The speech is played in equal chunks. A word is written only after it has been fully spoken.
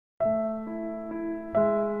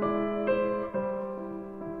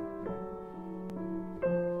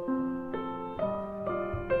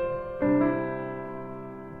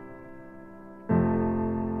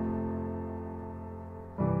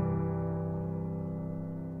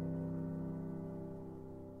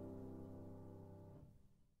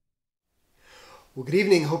Well, good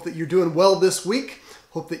evening. Hope that you're doing well this week.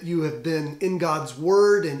 Hope that you have been in God's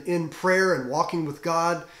Word and in prayer and walking with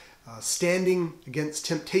God, standing against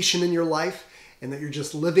temptation in your life, and that you're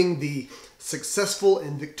just living the successful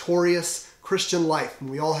and victorious Christian life. And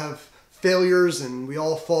we all have failures and we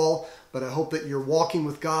all fall, but I hope that you're walking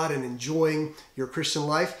with God and enjoying your Christian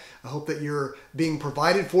life. I hope that you're being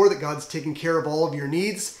provided for, that God's taking care of all of your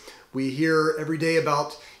needs. We hear every day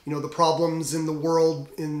about the problems in the world,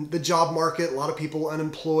 in the job market, a lot of people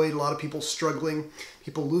unemployed, a lot of people struggling,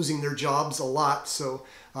 people losing their jobs a lot. So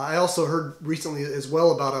I also heard recently as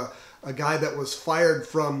well about a guy that was fired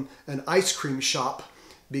from an ice cream shop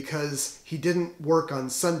because he didn't work on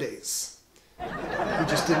Sundays. He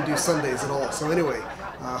just didn't do Sundays at all. So anyway,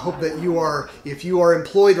 I hope that if you are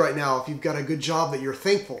employed right now, if you've got a good job, that you're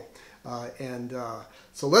thankful.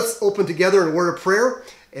 So let's open together in a word of prayer,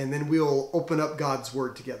 and then we'll open up God's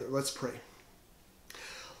Word together. Let's pray.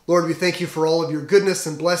 Lord, we thank you for all of your goodness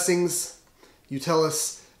and blessings. You tell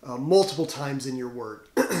us multiple times in your Word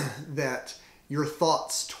that your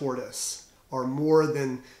thoughts toward us are more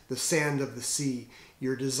than the sand of the sea.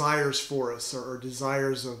 Your desires for us are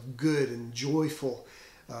desires of good and joyful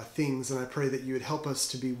things, and I pray that you would help us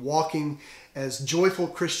to be walking as joyful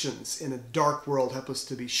Christians in a dark world. Help us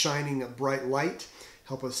to be shining a bright light.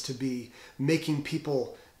 Help us to be making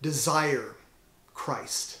people desire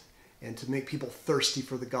Christ and to make people thirsty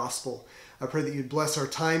for the gospel. I pray that you'd bless our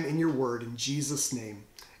time in your word. In Jesus' name,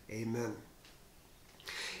 amen.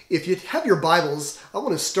 If you have your Bibles, I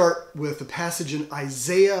want to start with a passage in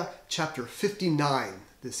Isaiah chapter 59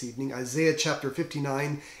 this evening. Isaiah chapter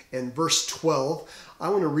 59 and verse 12. I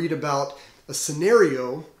want to read about a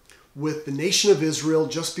scenario with the nation of Israel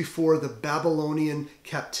just before the Babylonian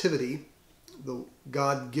captivity.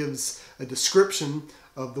 God gives a description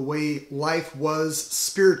of the way life was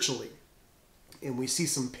spiritually. And we see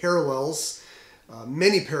some parallels,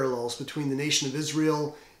 many parallels between the nation of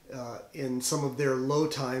Israel in some of their low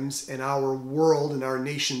times and our world and our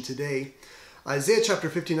nation today. Isaiah chapter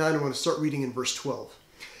 59, I want to start reading in verse 12.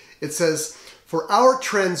 It says, "For our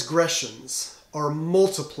transgressions are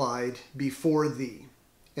multiplied before thee,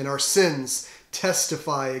 and our sins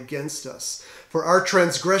testify against us. For our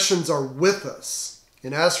transgressions are with us,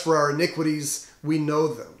 and as for our iniquities, we know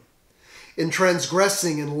them. In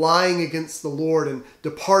transgressing and lying against the Lord, and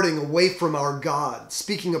departing away from our God,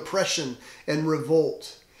 speaking oppression and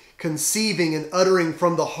revolt, conceiving and uttering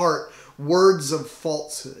from the heart words of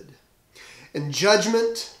falsehood. And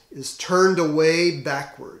judgment is turned away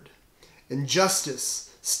backward, and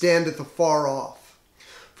justice standeth afar off.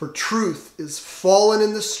 For truth is fallen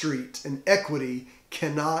in the street, and equity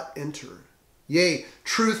cannot enter. Yea,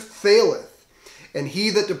 truth faileth, and he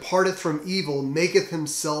that departeth from evil maketh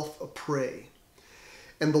himself a prey.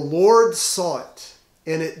 And the Lord saw it,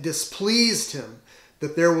 and it displeased him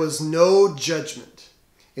that there was no judgment.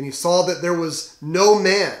 And he saw that there was no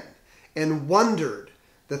man, and wondered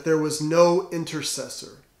that there was no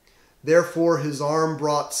intercessor. Therefore his arm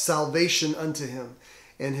brought salvation unto him,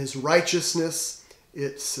 and his righteousness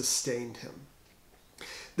it sustained him."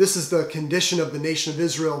 This is the condition of the nation of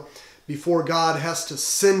Israel before God has to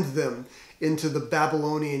send them into the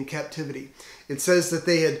Babylonian captivity. It says that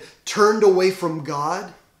they had turned away from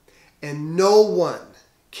God, and no one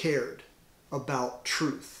cared about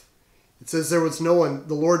truth. It says there was no one.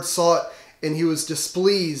 The Lord saw it, and he was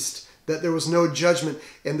displeased that there was no judgment,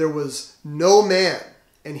 and there was no man,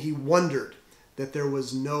 and he wondered that there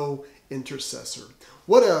was no intercessor.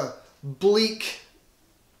 What a bleak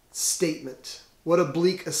statement. What a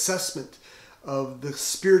bleak assessment of the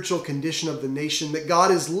spiritual condition of the nation, that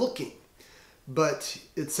God is looking. But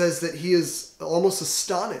it says that he is almost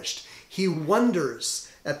astonished. He wonders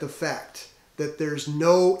at the fact that there's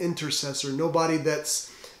no intercessor, nobody that's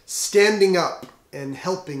standing up and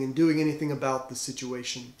helping and doing anything about the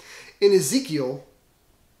situation. In Ezekiel,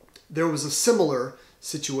 there was a similar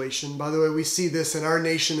situation. By the way, we see this in our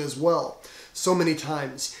nation as well. So many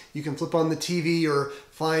times you can flip on the TV or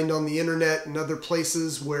find on the internet and other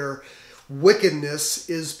places where wickedness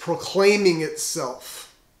is proclaiming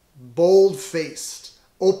itself, bold-faced,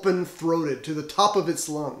 open-throated, to the top of its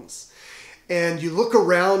lungs. And you look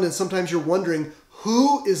around and sometimes you're wondering,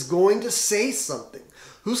 who is going to say something?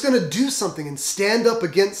 Who's going to do something and stand up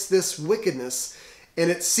against this wickedness?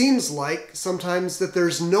 And it seems like sometimes that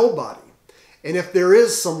there's nobody. And if there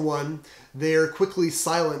is someone, they are quickly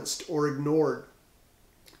silenced or ignored.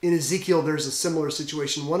 In Ezekiel, there's a similar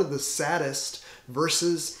situation. One of the saddest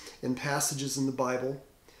verses and passages in the Bible,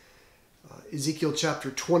 Ezekiel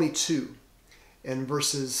chapter 22 and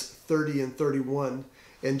verses 30 and 31.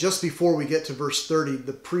 And just before we get to verse 30,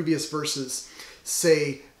 the previous verses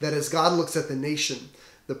say that as God looks at the nation,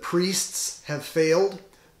 the priests have failed,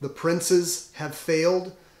 the princes have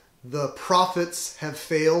failed, the prophets have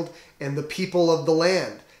failed, and the people of the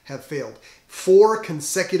land have failed. 4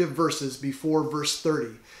 consecutive verses before verse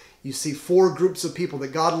 30. You see 4 groups of people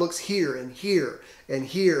that God looks here and here and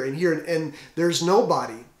here and here, and there's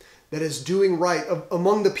nobody that is doing right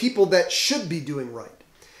among the people that should be doing right.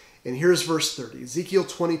 And here's verse 30, Ezekiel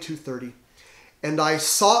 22:30. And I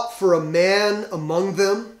sought for a man among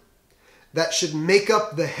them that should make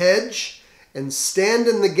up the hedge and stand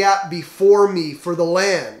in the gap before me for the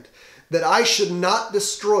land, that I should not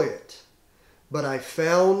destroy it. But I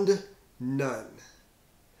found none.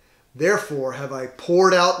 Therefore have I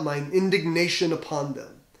poured out mine indignation upon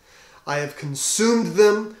them. I have consumed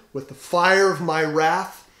them with the fire of my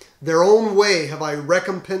wrath. Their own way have I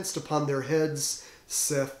recompensed upon their heads,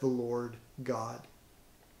 saith the Lord God.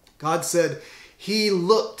 God said he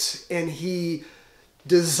looked and he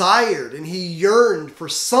desired and he yearned for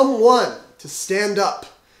someone to stand up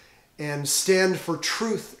and stand for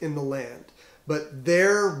truth in the land. But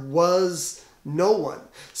there was no one.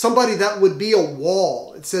 Somebody that would be a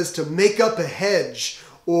wall. It says to make up a hedge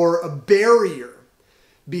or a barrier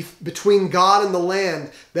between God and the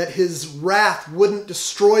land, that his wrath wouldn't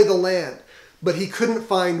destroy the land. But he couldn't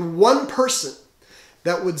find one person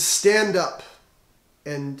that would stand up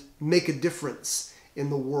and make a difference in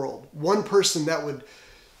the world. One person that would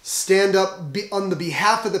stand up on the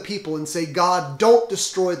behalf of the people and say, God, don't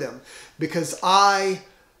destroy them because I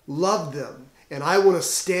love them and I want to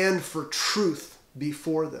stand for truth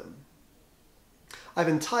before them. I've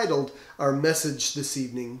entitled our message this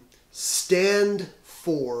evening, Stand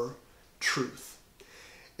for Truth.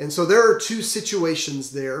 And so there are 2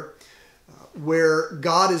 situations there where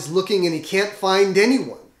God is looking and he can't find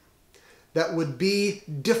anyone that would be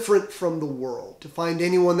different from the world, to find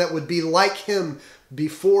anyone that would be like him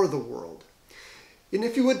before the world. And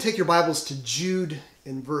if you would take your Bibles to Jude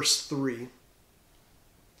in verse 3,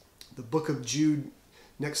 the book of Jude,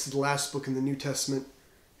 next to the last book in the New Testament.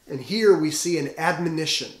 And here we see an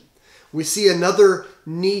admonition. We see another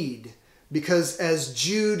need, because as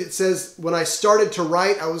Jude, it says, when I started to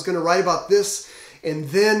write, I was going to write about this, and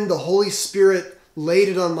then the Holy Spirit laid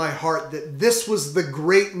it on my heart that this was the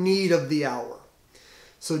great need of the hour.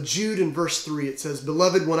 So Jude in verse 3, it says,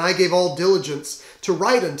 Beloved, when I gave all diligence to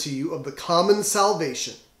write unto you of the common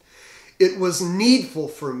salvation, it was needful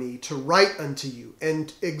for me to write unto you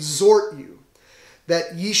and exhort you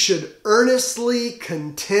that ye should earnestly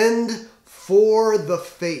contend for the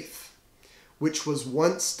faith which was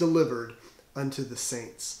once delivered unto the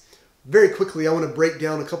saints. Very quickly, I want to break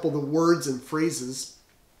down a couple of the words and phrases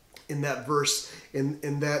in that verse,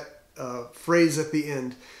 in that phrase at the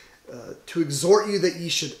end. To exhort you that ye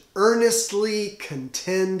should earnestly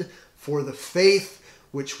contend for the faith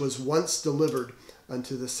which was once delivered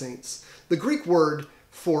unto the saints. The Greek word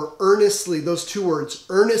for earnestly, those 2 words,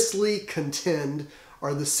 earnestly contend,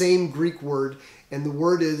 are the same Greek word, and the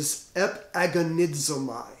word is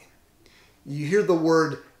epagonizomai. You hear the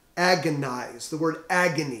word agonize, the word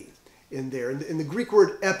agony in there. And the Greek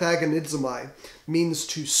word epagonizomai means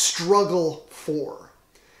to struggle for.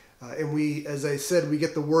 And we, as I said, we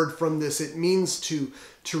get the word from this. It means to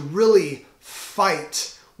really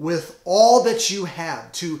fight with all that you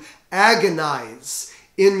have, to agonize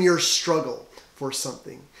in your struggle for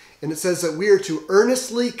something. And it says that we are to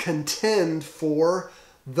earnestly contend for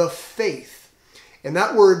the faith. And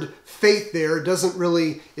that word faith there doesn't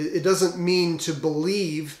really, it doesn't mean to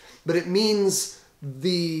believe, but it means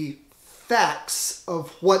the facts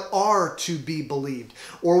of what are to be believed.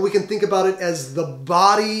 Or we can think about it as the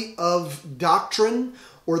body of doctrine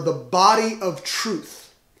or the body of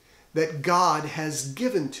truth that God has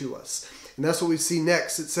given to us. And that's what we see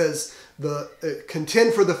next. It says,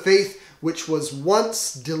 contend for the faith which was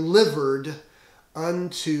once delivered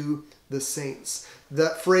unto the saints.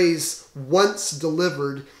 That phrase, once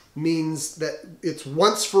delivered, means that it's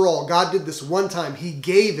once for all. God did this one time. He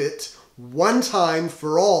gave it one time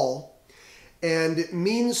for all. And it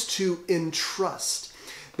means to entrust.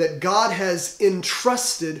 That God has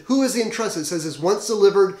entrusted. Who is he entrusted? It says is once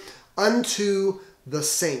delivered unto the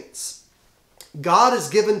saints. God has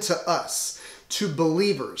given to us, to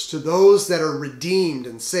believers, to those that are redeemed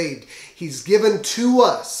and saved. He's given to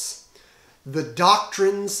us the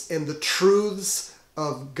doctrines and the truths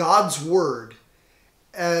of God's word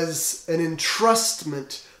as an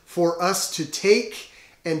entrustment for us to take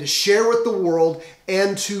and to share with the world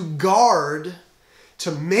and to guard,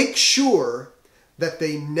 to make sure that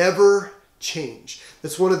they never change.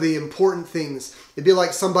 That's one of the important things. It'd be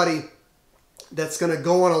like somebody that's going to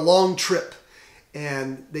go on a long trip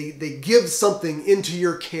and they give something into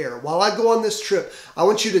your care. While I go on this trip, I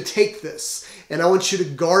want you to take this, and I want you to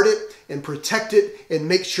guard it and protect it and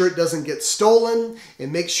make sure it doesn't get stolen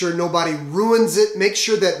and make sure nobody ruins it. Make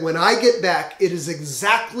sure that when I get back, it is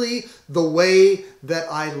exactly the way that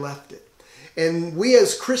I left it. And we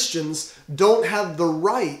as Christians don't have the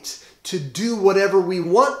right to do whatever we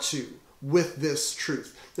want to with this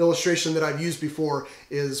truth. The illustration that I've used before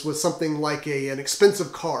is with something like an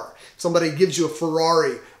expensive car. Somebody gives you a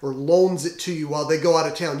Ferrari or loans it to you while they go out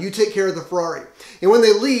of town. You take care of the Ferrari. And when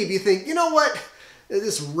they leave, you think, you know what?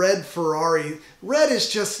 This red Ferrari, red is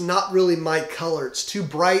just not really my color. It's too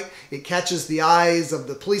bright. It catches the eyes of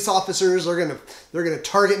the police officers. They're gonna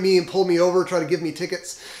target me and pull me over, try to give me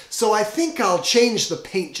tickets. So I think I'll change the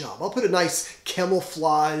paint job. I'll put a nice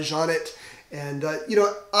camouflage on it. And,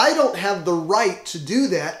 I don't have the right to do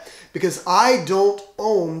that because I don't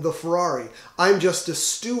own the Ferrari. I'm just a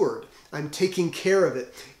steward. I'm taking care of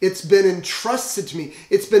it. It's been entrusted to me.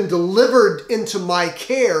 It's been delivered into my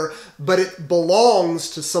care, but it belongs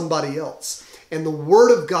to somebody else. And the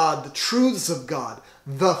Word of God, the truths of God,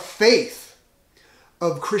 the faith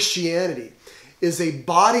of Christianity is a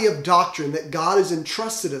body of doctrine that God has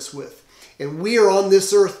entrusted us with. And we are on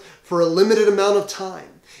this earth for a limited amount of time.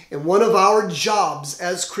 And one of our jobs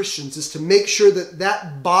as Christians is to make sure that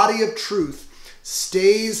that body of truth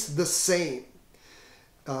stays the same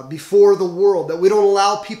before the world, that we don't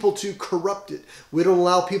allow people to corrupt it. We don't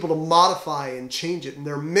allow people to modify and change it. And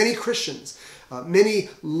there are many Christians, many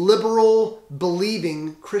liberal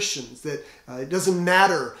believing Christians, that it doesn't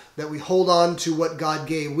matter that we hold on to what God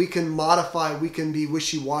gave. We can modify, we can be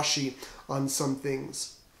wishy-washy on some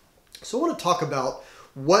things. So I want to talk about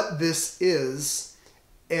what this is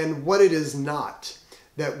and what it is not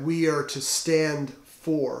that we are to stand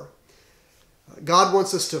for. God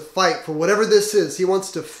wants us to fight for whatever this is. He wants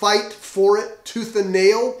to fight for it tooth and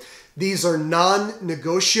nail. These are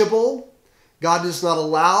non-negotiable. God does not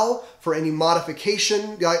allow for any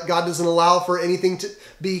modification. God doesn't allow for anything to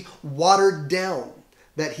be watered down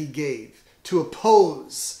that He gave to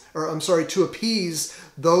appease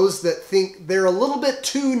those that think they're a little bit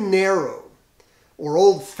too narrow or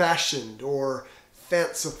old-fashioned or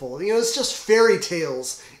fanciful. It's just fairy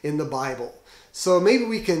tales in the Bible. So maybe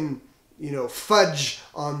we can fudge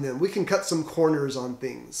on them. We can cut some corners on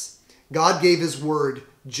things. God gave His word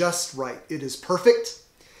just right. It is perfect,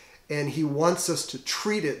 and He wants us to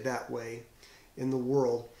treat it that way in the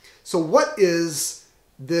world. So what is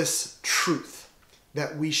this truth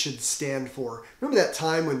that we should stand for? Remember that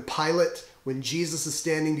time when Pilate, when Jesus is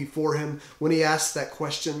standing before him, when he asked that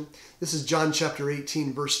question? This is John chapter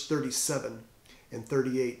 18, verse 37 and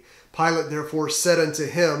 38. Pilate therefore said unto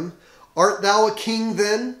him, Art thou a king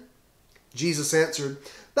then? Jesus answered,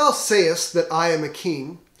 Thou sayest that I am a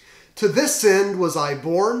king. To this end was I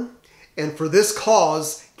born, and for this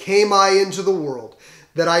cause came I into the world,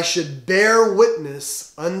 that I should bear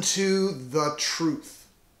witness unto the truth.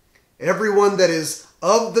 Everyone that is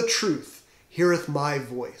of the truth heareth my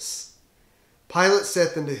voice. Pilate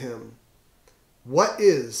saith unto him, What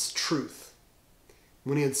is truth?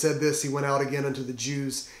 When he had said this, he went out again unto the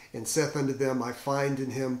Jews, and saith unto them, I find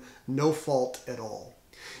in him no fault at all.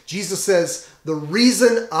 Jesus says, the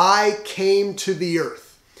reason I came to the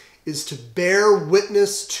earth is to bear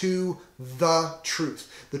witness to the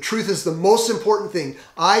truth. The truth is the most important thing.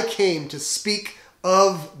 I came to speak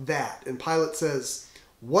of that. And Pilate says,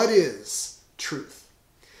 what is truth?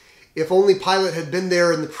 If only Pilate had been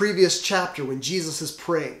there in the previous chapter when Jesus is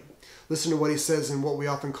praying. Listen to what he says in what we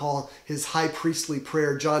often call his high priestly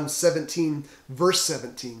prayer, John 17, verse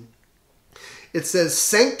 17. It says,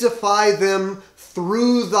 Sanctify them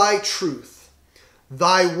through thy truth.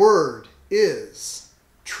 Thy word is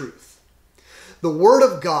truth. The word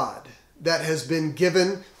of God that has been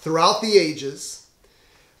given throughout the ages,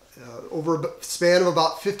 over a span of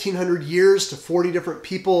about 1,500 years to 40 different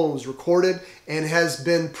people, and was recorded and has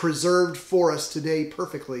been preserved for us today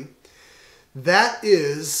perfectly. That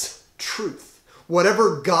is truth.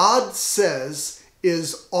 Whatever God says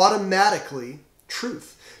is automatically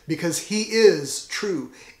truth, because He is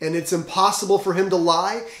true, and it's impossible for Him to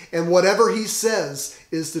lie, and whatever He says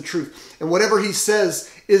is the truth. And whatever He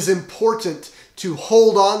says is important to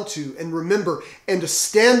hold on to and remember and to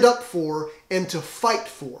stand up for and to fight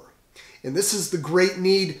for. And this is the great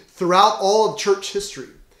need throughout all of church history,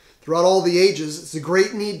 throughout all the ages. It's a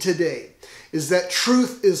great need today, is that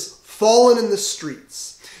truth is fallen in the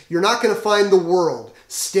streets. You're not going to find the world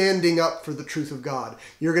standing up for the truth of God.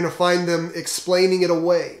 You're going to find them explaining it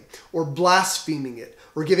away or blaspheming it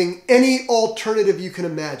or giving any alternative you can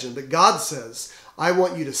imagine. But God says, I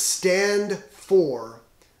want you to stand for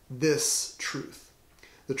this truth.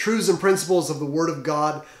 The truths and principles of the Word of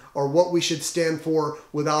God are what we should stand for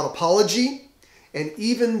without apology and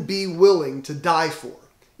even be willing to die for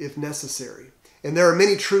if necessary. And there are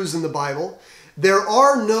many truths in the Bible. There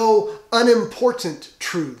are no unimportant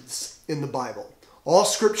truths in the Bible. All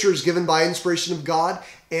Scripture is given by inspiration of God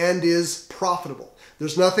and is profitable.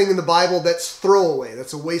 There's nothing in the Bible that's throwaway,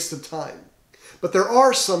 that's a waste of time. But there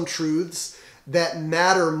are some truths that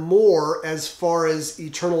matter more as far as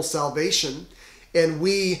eternal salvation, and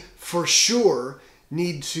we for sure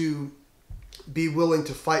need to be willing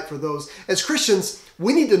to fight for those. As Christians,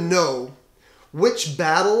 we need to know which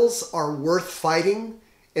battles are worth fighting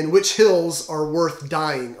and which hills are worth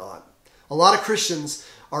dying on. A lot of Christians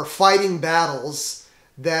are fighting battles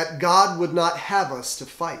that God would not have us to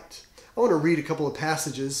fight. I want to read a couple of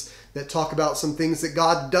passages that talk about some things that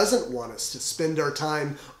God doesn't want us to spend our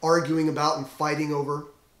time arguing about and fighting over.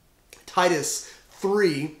 Titus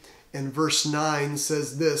 3 and verse 9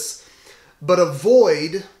 says this, "But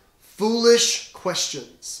avoid foolish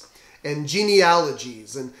questions and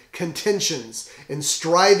genealogies and contentions and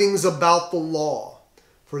strivings about the law,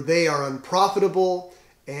 for they are unprofitable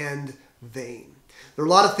and vain." There are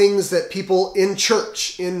a lot of things that people in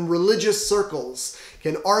church, in religious circles,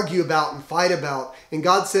 can argue about and fight about. And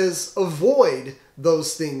God says, avoid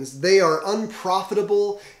those things. They are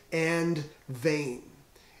unprofitable and vain.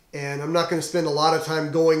 And I'm not going to spend a lot of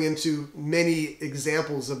time going into many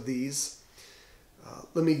examples of these.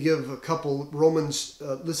 Let me give a couple.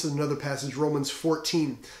 This is another passage, Romans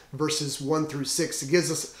 14, verses 1 through 6. It gives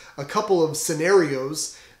us a couple of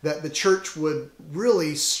scenarios that the church would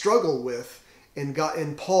really struggle with. And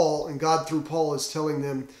God through Paul is telling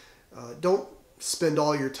them, don't spend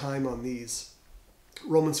all your time on these.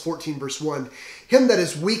 Romans 14, verse 1. "Him that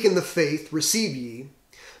is weak in the faith receive ye,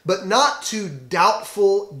 but not to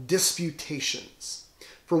doubtful disputations.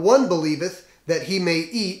 For one believeth that he may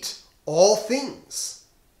eat all things.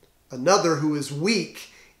 Another who is weak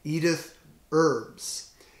eateth herbs."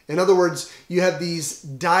 In other words, you have these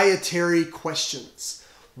dietary questions.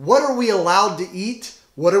 What are we allowed to eat?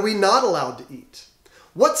 What are we not allowed to eat?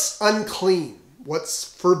 What's unclean? What's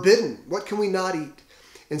forbidden? What can we not eat?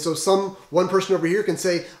 And so one person over here can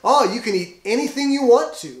say, "Oh, you can eat anything you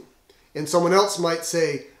want to." And someone else might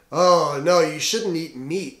say, "Oh, no, you shouldn't eat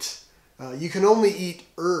meat. You can only eat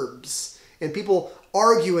herbs." And people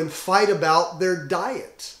argue and fight about their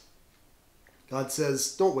diet. God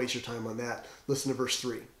says, don't waste your time on that. Listen to verse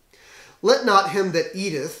 3. "Let not him that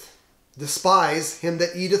eateth despise him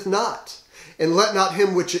that eateth not, and let not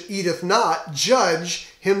him which eateth not judge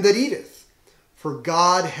him that eateth, for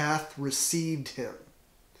God hath received him.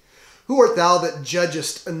 Who art thou that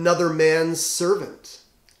judgest another man's servant?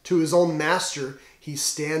 To his own master he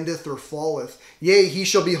standeth or falleth. Yea, he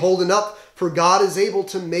shall be holden up, for God is able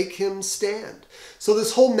to make him stand." So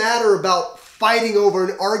this whole matter about fighting over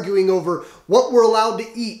and arguing over what we're allowed to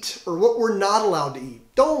eat or what we're not allowed to eat,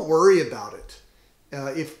 don't worry about it.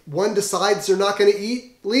 If one decides they're not going to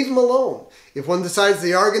eat, leave them alone. If one decides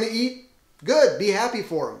they are going to eat, good, be happy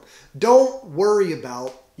for them. Don't worry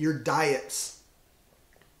about your diets.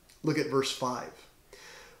 Look at verse 5.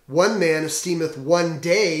 "One man esteemeth one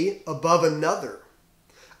day above another.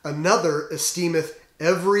 Another esteemeth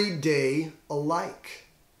every day alike.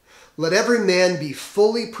 Let every man be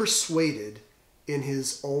fully persuaded in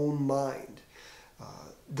his own mind."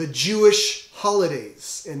 The Jewish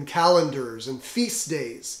holidays and calendars and feast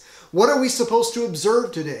days. What are we supposed to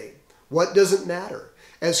observe today? What doesn't matter?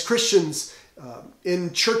 As Christians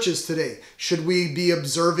in churches today, should we be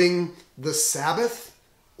observing the Sabbath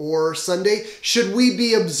or Sunday? Should we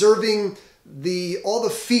be observing all the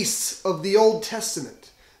feasts of the Old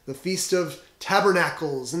Testament? The Feast of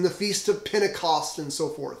Tabernacles and the Feast of Pentecost and so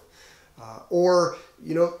forth. Or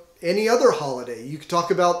any other holiday. You could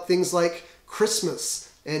talk about things like Christmas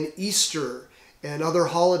and Easter and other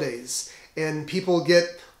holidays. And people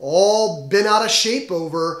get all bent out of shape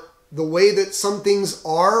over the way that some things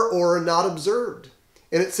are or are not observed.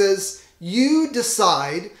 And it says, you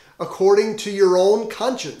decide according to your own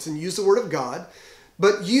conscience, and use the word of God,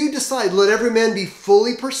 but you decide, let every man be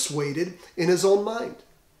fully persuaded in his own mind.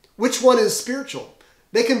 Which one is spiritual?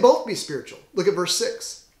 They can both be spiritual. Look at verse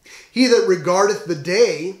 6. "He that regardeth the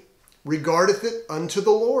day, regardeth it unto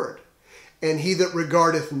the Lord. And he that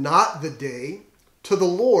regardeth not the day, to the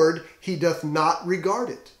Lord he doth not regard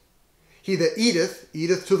it. He that eateth,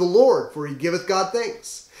 eateth to the Lord, for he giveth God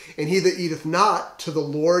thanks. And he that eateth not, to the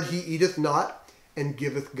Lord he eateth not, and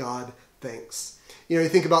giveth God thanks." You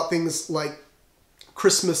think about things like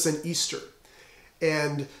Christmas and Easter.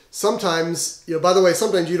 And sometimes, by the way,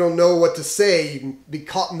 sometimes you don't know what to say. You can be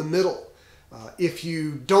caught in the middle. If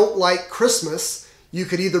you don't like Christmas, you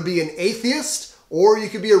could either be an atheist or you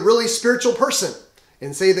could be a really spiritual person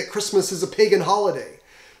and say that Christmas is a pagan holiday.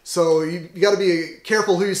 So you got to be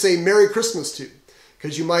careful who you say Merry Christmas to,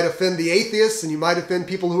 because you might offend the atheists and you might offend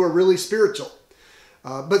people who are really spiritual.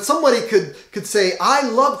 But somebody could say, I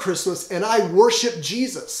love Christmas and I worship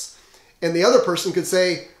Jesus. And the other person could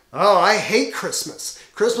say, oh, I hate Christmas.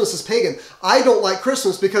 Christmas is pagan. I don't like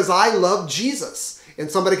Christmas because I love Jesus. And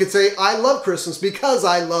somebody could say, I love Christmas because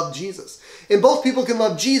I love Jesus. And both people can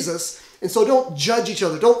love Jesus. And so don't judge each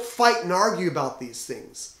other. Don't fight and argue about these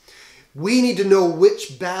things. We need to know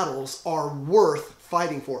which battles are worth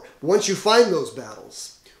fighting for. Once you find those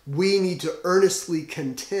battles, we need to earnestly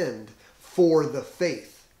contend for the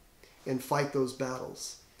faith and fight those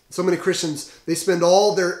battles. So many Christians, they spend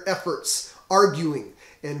all their efforts arguing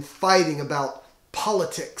and fighting about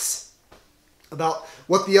politics, about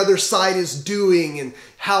what the other side is doing and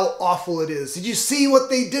how awful it is. Did you see what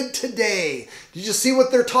they did today? Did you see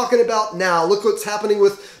what they're talking about now? Look what's happening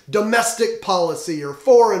with domestic policy or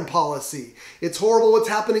foreign policy. It's horrible what's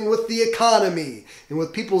happening with the economy and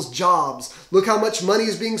with people's jobs. Look how much money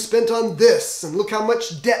is being spent on this, and look how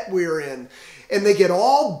much debt we're in. And they get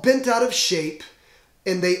all bent out of shape,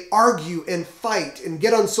 and they argue and fight and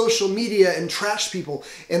get on social media and trash people,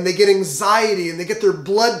 and they get anxiety and they get their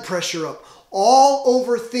blood pressure up, all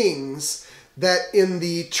over things that in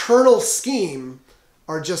the eternal scheme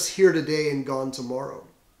are just here today and gone tomorrow.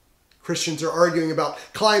 Christians are arguing about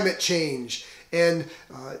climate change and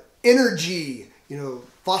energy,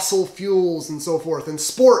 fossil fuels and so forth, and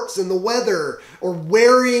sports and the weather, or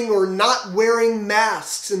wearing or not wearing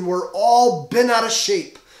masks, and we're all bent out of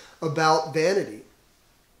shape about vanity.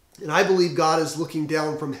 And I believe God is looking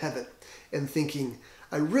down from heaven and thinking,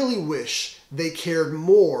 I really wish they cared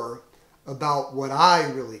more about what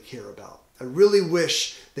I really care about. I really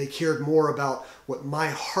wish they cared more about what my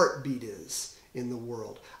heartbeat is in the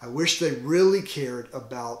world. I wish they really cared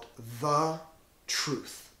about the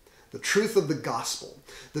truth of the gospel,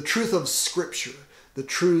 the truth of Scripture, the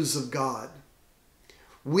truths of God.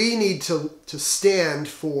 We need to stand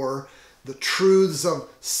for the truths of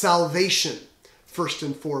salvation first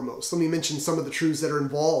and foremost. Let me mention some of the truths that are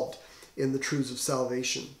involved in the truths of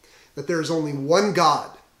salvation. That there is only one God,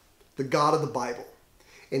 the God of the Bible.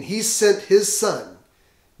 And He sent His Son,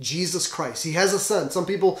 Jesus Christ. He has a Son. Some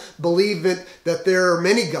people believe that there are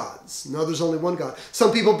many gods. No, there's only one God.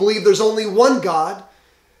 Some people believe there's only one God,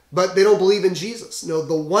 but they don't believe in Jesus. No,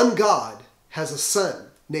 the one God has a Son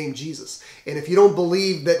named Jesus. And if you don't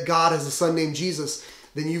believe that God has a Son named Jesus,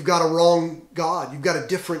 then you've got a wrong God. You've got a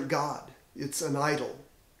different God. It's an idol.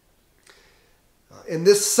 And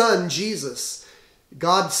this Son, Jesus,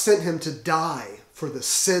 God sent Him to die for the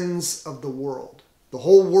sins of the world. The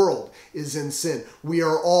whole world is in sin. We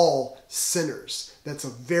are all sinners. That's a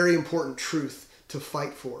very important truth to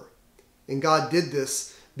fight for. And God did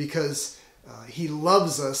this because He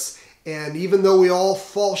loves us. And even though we all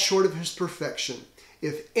fall short of His perfection,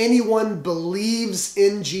 if anyone believes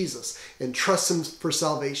in Jesus and trusts Him for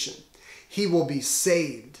salvation, he will be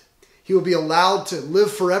saved. He will be allowed to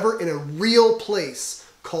live forever in a real place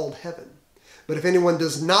called heaven. But if anyone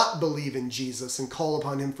does not believe in Jesus and call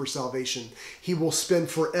upon Him for salvation, he will spend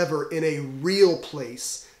forever in a real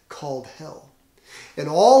place called hell. And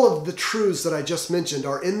all of the truths that I just mentioned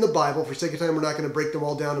are in the Bible. For sake of time, we're not going to break them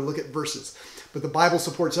all down and look at verses. But the Bible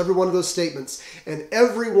supports every one of those statements. And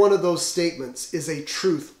every one of those statements is a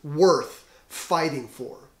truth worth fighting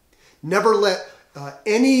for. Never let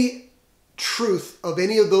any truth of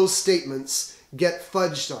any of those statements get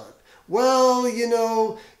fudged on.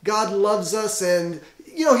 Well, God loves us, and,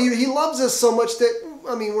 He loves us so much that,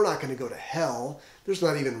 we're not going to go to hell. There's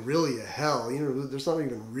not even really a hell. There's not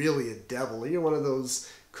even really a devil. You're one of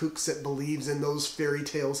those kooks that believes in those fairy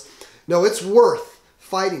tales. No, it's worth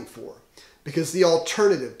fighting for, because the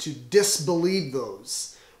alternative to disbelieve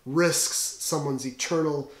those risks someone's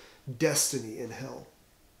eternal destiny in hell.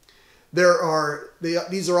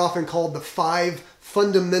 These are often called the 5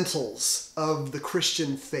 fundamentals of the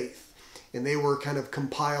Christian faith. And they were kind of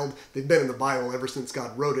compiled. They've been in the Bible ever since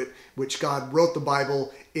God wrote it, which God wrote the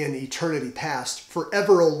Bible in eternity past.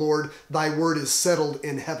 Forever, O Lord, thy word is settled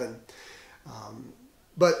in heaven.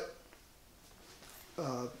 But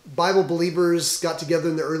Bible believers got together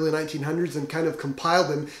in the early 1900s and kind of compiled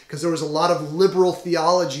them because there was a lot of liberal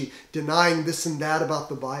theology denying this and that about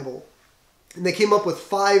the Bible. And they came up with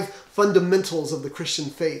 5 fundamentals of the Christian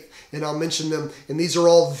faith. And I'll mention them. And these are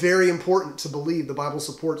all very important to believe. The Bible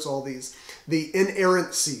supports all these. The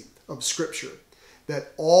inerrancy of Scripture.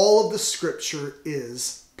 That all of the Scripture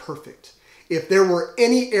is perfect. If there were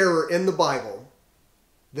any error in the Bible,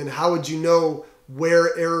 then how would you know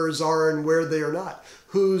where errors are and where they are not?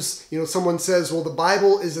 Someone says, well, the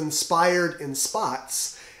Bible is inspired in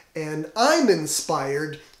spots, and I'm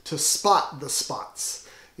inspired to spot the spots.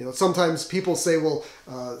 Sometimes people say, well,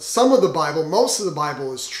 some of the Bible, most of the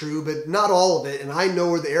Bible is true, but not all of it, and I know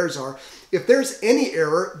where the errors are. If there's any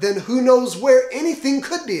error, then who knows where anything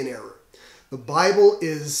could be an error? The Bible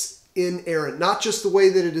is inerrant, not just the way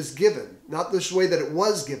that it is given, not just the way that it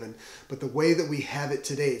was given, but the way that we have it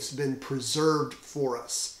today. It's been preserved for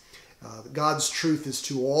us. God's truth is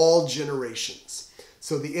to all generations.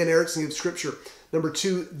 So the inerrancy of Scripture. Number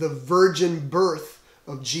 2, the virgin birth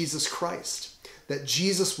of Jesus Christ. That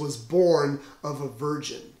Jesus was born of a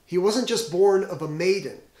virgin. He wasn't just born of a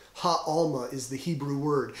maiden. Ha-alma is the Hebrew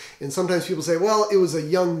word. And sometimes people say, well, it was a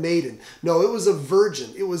young maiden. No, it was a virgin.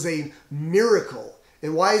 It was a miracle.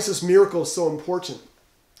 And why is this miracle so important?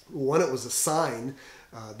 One, it was a sign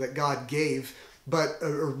that God gave. But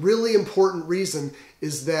a really important reason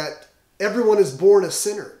is that everyone is born a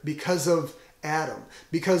sinner because of Adam,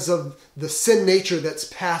 because of the sin nature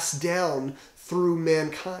that's passed down through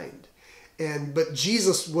mankind. But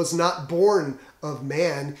Jesus was not born of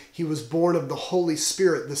man. He was born of the Holy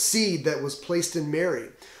Spirit. The seed that was placed in Mary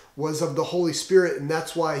was of the Holy Spirit, and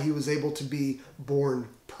that's why he was able to be born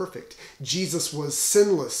perfect. Jesus was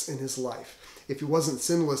sinless in his life. If he wasn't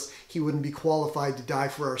sinless, he wouldn't be qualified to die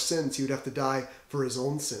for our sins. He would have to die for his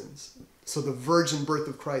own sins. So the virgin birth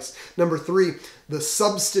of Christ. Number 3, the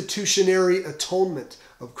substitutionary atonement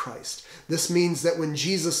of Christ. This means that when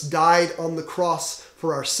Jesus died on the cross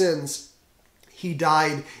for our sins, he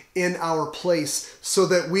died in our place so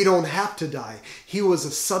that we don't have to die. He was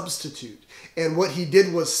a substitute. And what he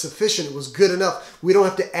did was sufficient. It was good enough. We don't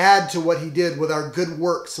have to add to what he did with our good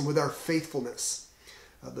works and with our faithfulness.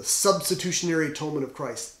 The substitutionary atonement of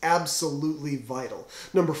Christ, absolutely vital.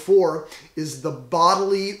 Number 4 is the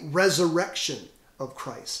bodily resurrection of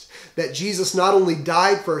Christ. That Jesus not only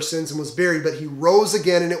died for our sins and was buried, but he rose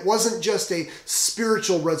again. And it wasn't just a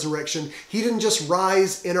spiritual resurrection. He didn't just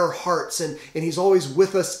rise in our hearts and he's always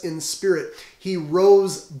with us in spirit. He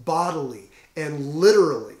rose bodily and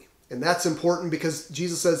literally. And that's important because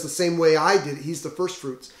Jesus says the same way I did, he's the first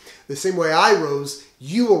fruits. The same way I rose,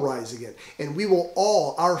 you will rise again. And we will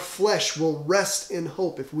all, our flesh will rest in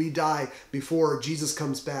hope if we die before Jesus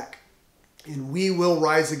comes back. And we will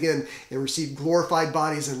rise again and receive glorified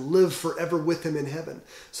bodies and live forever with him in heaven.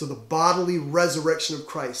 So the bodily resurrection of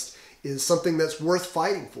Christ is something that's worth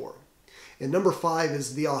fighting for. And number 5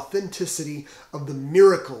 is the authenticity of the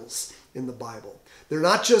miracles in the Bible. They're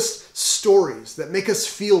not just stories that make us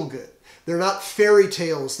feel good. They're not fairy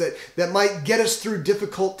tales that might get us through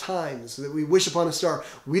difficult times, that we wish upon a star.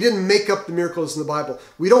 We didn't make up the miracles in the Bible.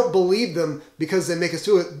 We don't believe them because they make us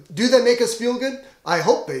do it. Do they make us feel good? I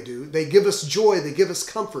hope they do. They give us joy. They give us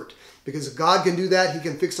comfort. Because if God can do that, he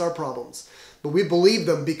can fix our problems. But we believe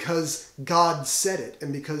them because God said it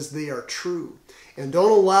and because they are true. And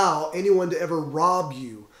don't allow anyone to ever rob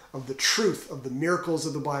you of the truth of the miracles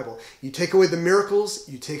of the Bible. You take away the miracles,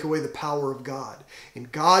 you take away the power of God.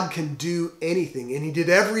 And God can do anything. And he did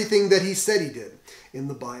everything that he said he did in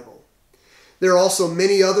the Bible. There are also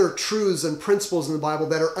many other truths and principles in the Bible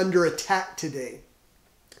that are under attack today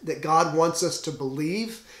that God wants us to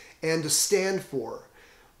believe and to stand for.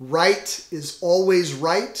 Right is always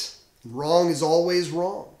right. Wrong is always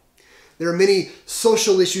wrong. There are many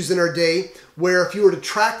social issues in our day where if you were to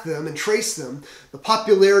track them and trace them, the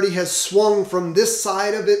popularity has swung from this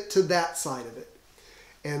side of it to that side of it.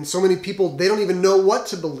 And so many people, they don't even know what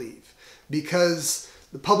to believe because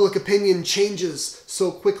the public opinion changes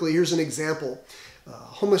so quickly. Here's an example.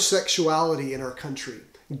 Homosexuality in our country,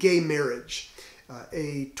 gay marriage.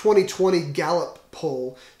 A 2020 Gallup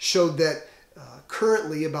poll showed that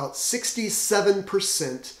currently about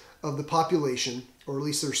 67% of the population, or at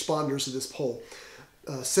least the responders to this poll,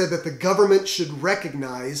 said that the government should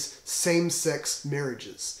recognize same-sex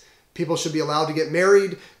marriages. People should be allowed to get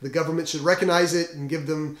married. The government should recognize it and give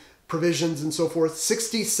them provisions and so forth.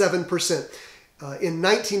 67%. In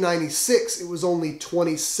 1996, it was only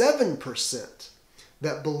 27%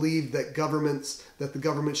 that believed that the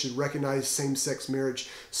government should recognize same-sex marriage.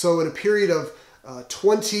 So in a period of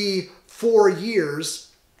 24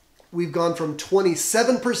 years, we've gone from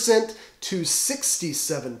 27% to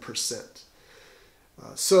 67%.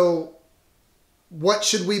 So what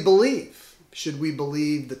should we believe? Should we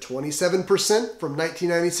believe the 27% from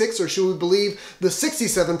 1996 or should we believe the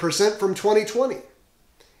 67% from 2020?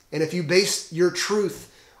 And if you base your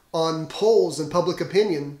truth on polls and public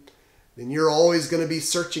opinion, then you're always going to be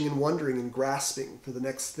searching and wondering and grasping for the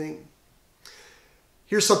next thing.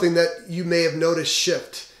 Here's something that you may have noticed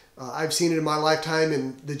shift I've seen it in my lifetime,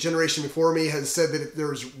 and the generation before me has said that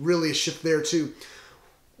there's really a shift there too.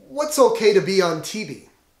 What's okay to be on TV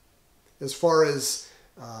as far as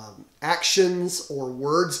actions or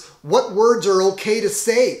words? What words are okay to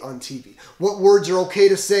say on TV? What words are okay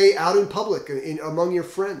to say out in public among your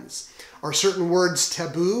friends? Are certain words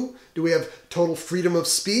taboo? Do we have total freedom of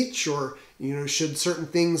speech, or should certain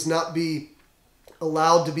things not be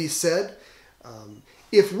allowed to be said?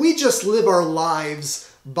 If we just live our lives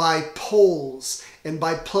by polls and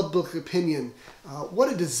by public opinion,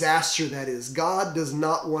 what a disaster that is. God does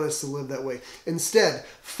not want us to live that way. Instead,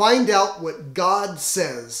 find out what God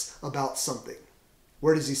says about something.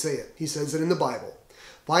 Where does he say it? He says it in the Bible.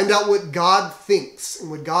 Find out what God thinks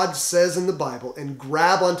and what God says in the Bible and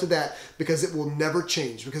grab onto that, because it will never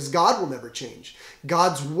change, because God will never change.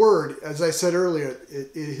 God's word, as I said earlier,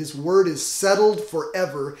 his word is settled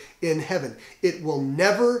forever in heaven. It will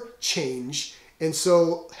never change. And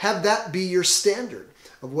so have that be your standard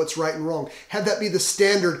of what's right and wrong. Have that be the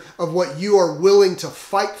standard of what you are willing to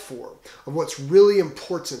fight for, of what's really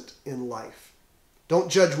important in life.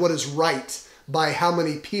 Don't judge what is right by how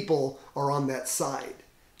many people are on that side.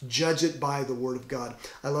 Judge it by the word of God.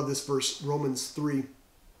 I love this verse, Romans 3,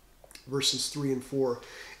 verses 3 and 4.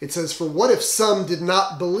 It says, "For what if some did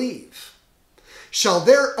not believe? Shall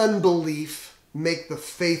their unbelief make the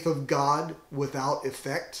faith of God without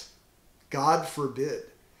effect? God forbid.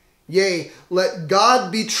 Yea, let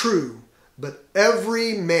God be true, but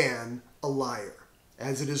every man a liar.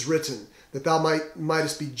 As it is written, that thou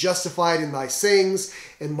mightest be justified in thy sayings,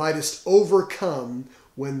 and mightest overcome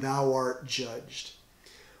when thou art judged."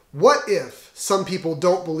 What if some people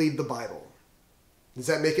don't believe the Bible? Does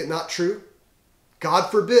that make it not true?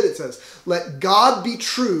 God forbid, it says. Let God be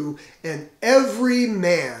true and every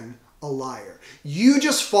man a liar. You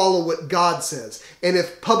just follow what God says. And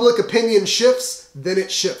if public opinion shifts, then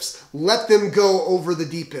it shifts. Let them go over the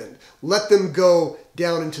deep end. Let them go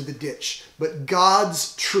down into the ditch. But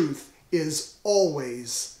God's truth is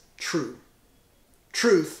always true.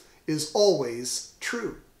 Truth is always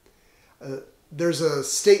true. There's a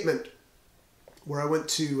statement where I went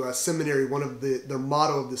to seminary. One of their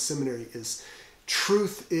motto of the seminary is,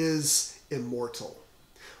 "Truth is immortal."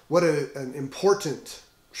 What an important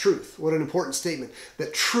truth. What an important statement.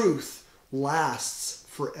 That truth lasts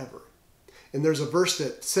forever. And there's a verse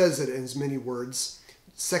that says it in as many words.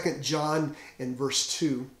 2 John and verse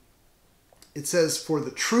 2. It says, "For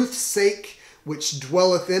the truth's sake which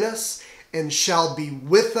dwelleth in us, and shall be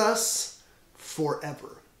with us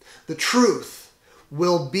forever." The truth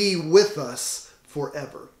will be with us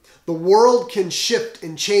forever. The world can shift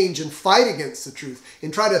and change and fight against the truth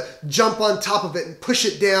and try to jump on top of it and push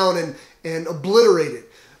it down and obliterate it.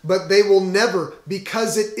 But they will never,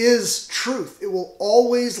 because it is truth. It will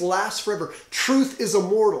always last forever. Truth is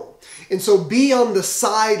immortal. And so be on the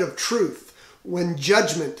side of truth when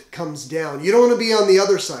judgment comes down. You don't want to be on the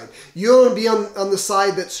other side. You don't want to be on the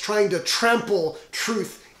side that's trying to trample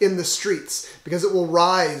truth in the streets, because it will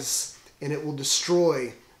rise and it will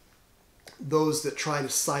destroy those that try to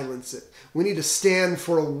silence it. We need to stand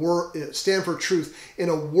for truth in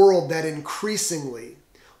a world that increasingly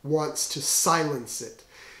wants to silence it.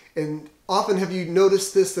 And often have you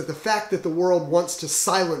noticed this, that the fact that the world wants to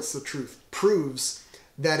silence the truth proves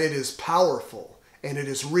that it is powerful and it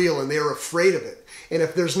is real and they are afraid of it. And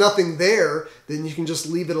if there's nothing there, then you can just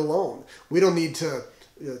leave it alone. We don't need to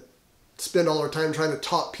spend all our time trying to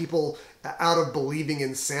talk people out of believing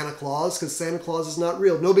in Santa Claus, because Santa Claus is not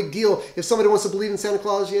real. No big deal. If somebody wants to believe in Santa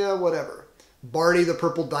Claus, yeah, whatever. Barney the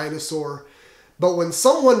Purple Dinosaur. But when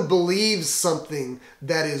someone believes something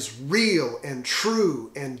that is real and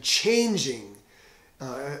true and changing,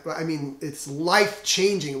 it's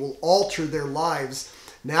life-changing, it will alter their lives.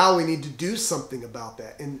 Now we need to do something about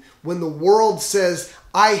that. And when the world says,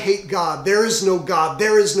 "I hate God, there is no God,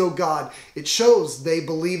 there is no God," it shows they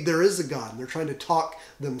believe there is a God. And they're trying to talk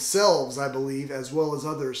themselves, I believe, as well as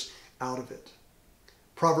others, out of it.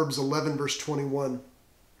 Proverbs 11, verse 21.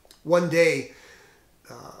 One day,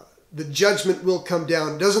 the judgment will come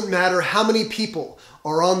down. It doesn't matter how many people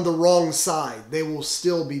are on the wrong side, they will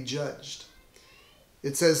still be judged.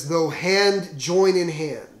 It says, "Though hand join in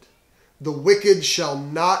hand, the wicked shall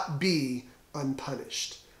not be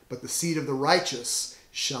unpunished, but the seed of the righteous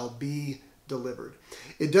shall be delivered."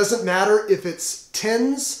 It doesn't matter if it's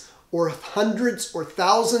tens or hundreds or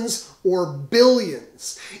thousands or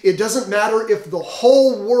billions. It doesn't matter if the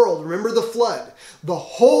whole world, remember the flood, the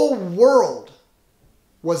whole world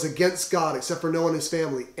was against God except for Noah and his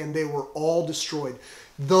family, and they were all destroyed.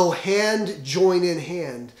 Though hand join in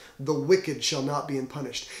hand, the wicked shall not be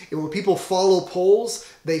unpunished. And when people follow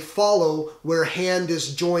poles, they follow where hand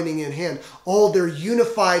is joining in hand. Oh, they're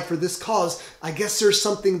unified for this cause. I guess there's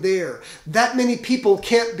something there. That many people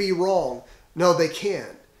can't be wrong. No, they can.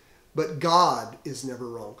 But God is never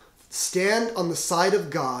wrong. Stand on the side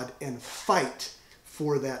of God and fight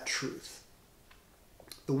for that truth.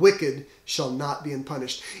 The wicked shall not be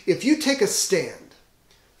unpunished. If you take a stand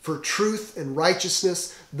for truth and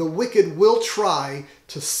righteousness, the wicked will try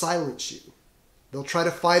to silence you. They'll try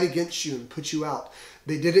to fight against you and put you out.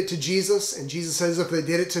 They did it to Jesus, and Jesus says, if they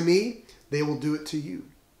did it to me, they will do it to you.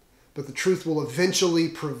 But the truth will eventually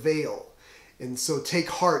prevail. And so take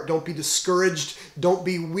heart. Don't be discouraged. Don't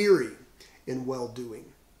be weary in well-doing.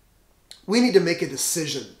 We need to make a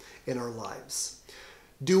decision in our lives.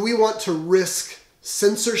 Do we want to risk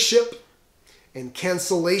censorship and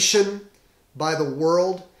cancellation by the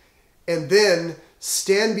world, and then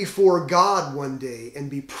stand before God one day and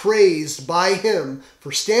be praised by Him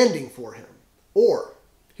for standing for Him? Or,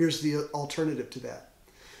 here's the alternative to that.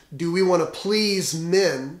 Do we want to please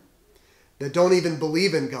men that don't even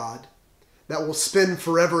believe in God, that will spend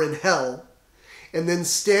forever in hell, and then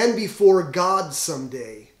stand before God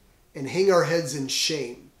someday and hang our heads in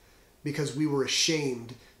shame because we were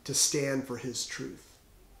ashamed to stand for His truth?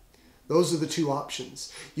 Those are the two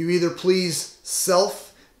options. You either please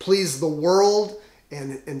self, please the world,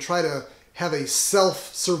 and try to have a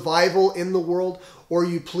self-survival in the world, or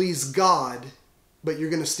you please God, but you're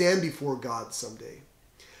going to stand before God someday.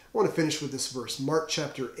 I want to finish with this verse, Mark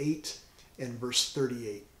chapter 8 and verse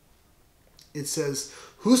 38. It says,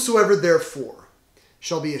 whosoever therefore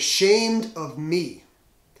shall be ashamed of me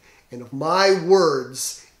and of my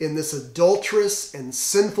words in this adulterous and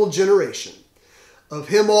sinful generation, of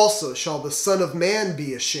him also shall the Son of Man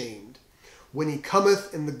be ashamed when he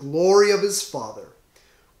cometh in the glory of his Father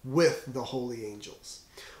with the holy angels.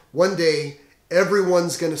 One day,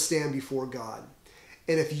 everyone's going to stand before God.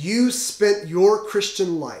 And if you spent your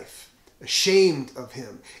Christian life ashamed of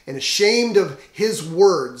Him and ashamed of His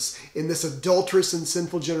words in this adulterous and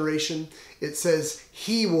sinful generation, it says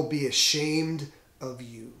He will be ashamed of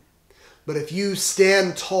you. But if you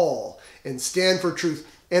stand tall and stand for truth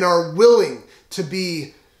and are willing to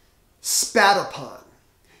be spat upon,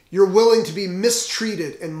 you're willing to be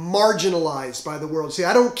mistreated and marginalized by the world. Say,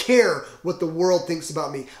 I don't care what the world thinks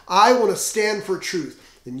about me. I want to stand for truth.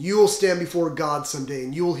 And you will stand before God someday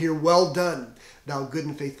and you will hear, well done, thou good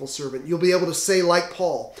and faithful servant. You'll be able to say like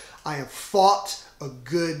Paul, I have fought a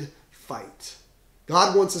good fight.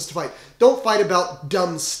 God wants us to fight. Don't fight about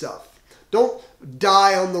dumb stuff. Don't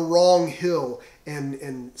die on the wrong hill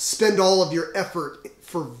and spend all of your effort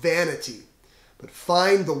for vanity. But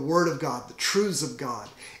find the Word of God, the truths of God.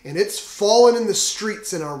 And it's fallen in the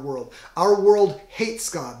streets in our world. Our world hates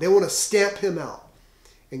God. They want to stamp Him out.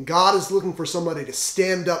 And God is looking for somebody to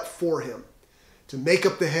stand up for Him, to make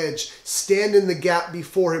up the hedge, stand in the gap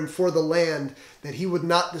before Him for the land, that He would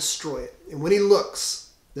not destroy it. And when He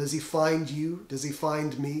looks, does He find you? Does He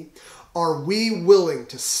find me? Are we willing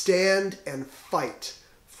to stand and fight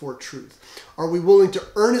for truth? Are we willing to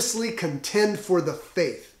earnestly contend for the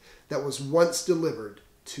faith that was once delivered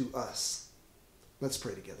to us? Let's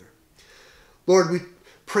pray together. Lord, we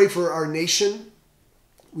pray for our nation.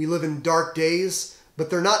 We live in dark days, but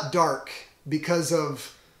they're not dark because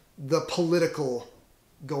of the political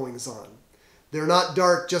goings on. They're not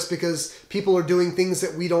dark just because people are doing things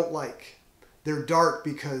that we don't like. They're dark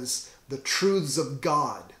because the truths of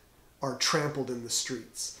God are trampled in the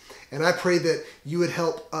streets. And I pray that you would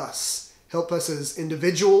help us as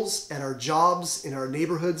individuals at our jobs, in our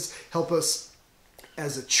neighborhoods, help us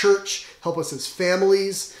as a church, help us as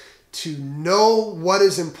families to know what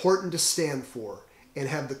is important to stand for and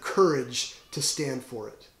have the courage to stand for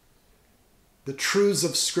it. The truths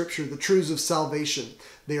of Scripture, the truths of salvation,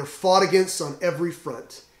 they are fought against on every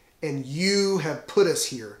front. And you have put us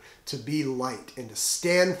here to be light and to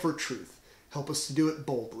stand for truth. Help us to do it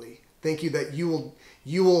boldly. Thank you that you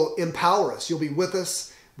will empower us. You'll be with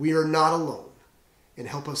us. We are not alone. And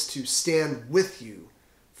help us to stand with you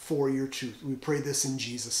for your truth. We pray this in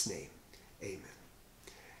Jesus' name. Amen.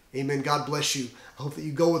 Amen. God bless you. I hope that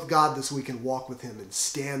you go with God this week and walk with Him and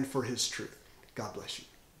stand for His truth. God bless you.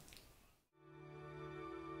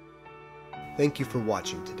 Thank you for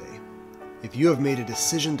watching today. If you have made a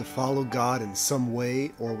decision to follow God in some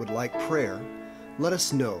way or would like prayer, let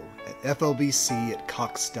us know at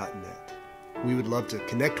flbc@cox.net. We would love to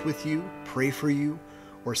connect with you, pray for you,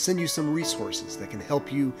 or send you some resources that can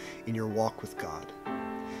help you in your walk with God.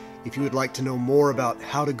 If you would like to know more about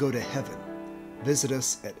how to go to heaven, visit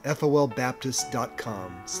us at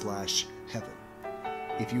folbaptist.com/heaven.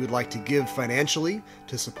 If you would like to give financially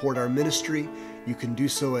to support our ministry, you can do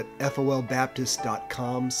so at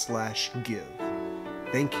folbaptist.com/give.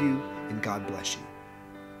 Thank you, and God bless you.